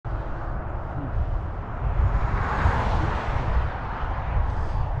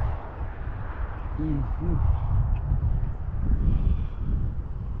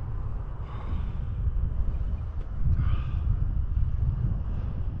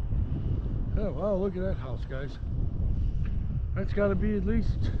Oh, wow, look at that house, guys. That's got to be at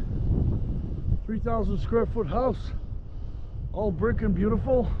least 3,000 square foot house. All brick and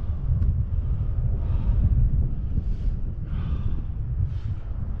beautiful.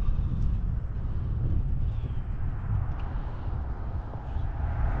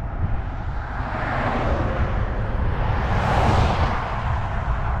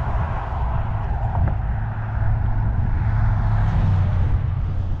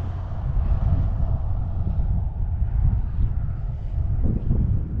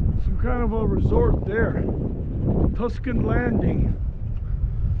 Kind of a resort there, Tuscan Landing.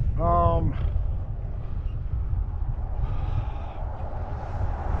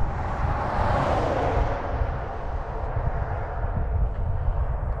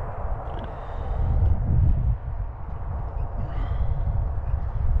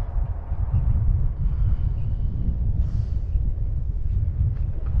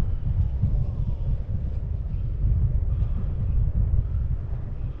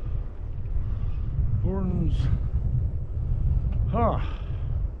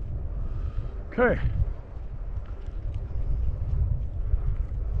 Okay.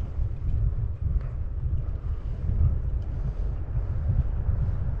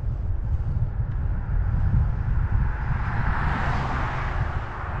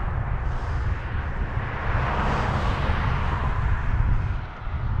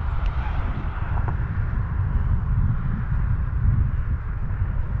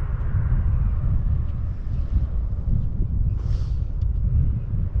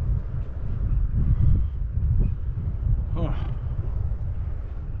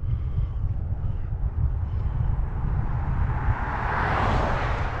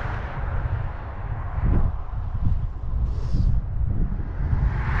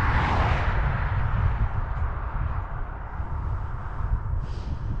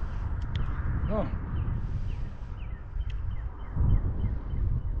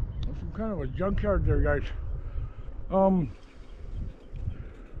 Kind of a junkyard there, guys. We're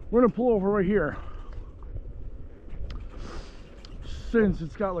gonna pull over right here, since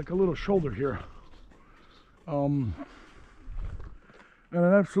it's got like a little shoulder here, and an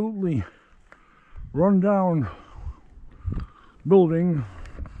absolutely run down building.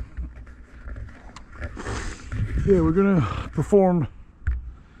 Yeah, we're gonna perform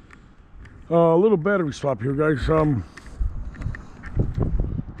a little battery swap here, guys.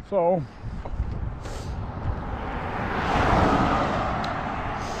 So,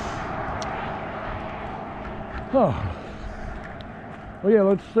 well, yeah,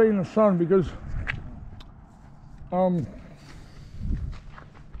 let's stay in the sun because, yeah,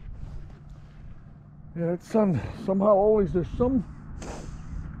 that sun somehow always, there's some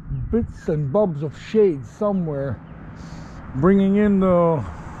bits and bobs of shade somewhere bringing in the,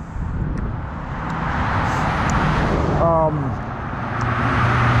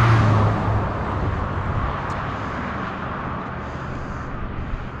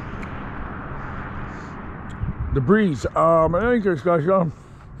 the breeze. Anyways, guys,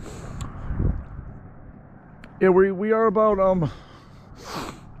 yeah, we are about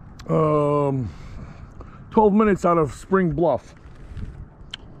 12 minutes out of Spring Bluff.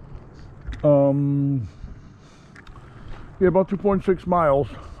 Yeah, about 2.6 miles.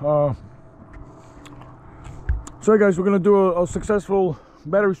 So, guys, we're gonna do a successful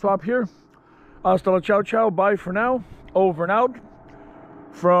battery swap here. Hasta la ciao ciao. Bye for now. Over and out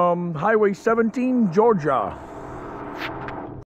from Highway 17, Georgia.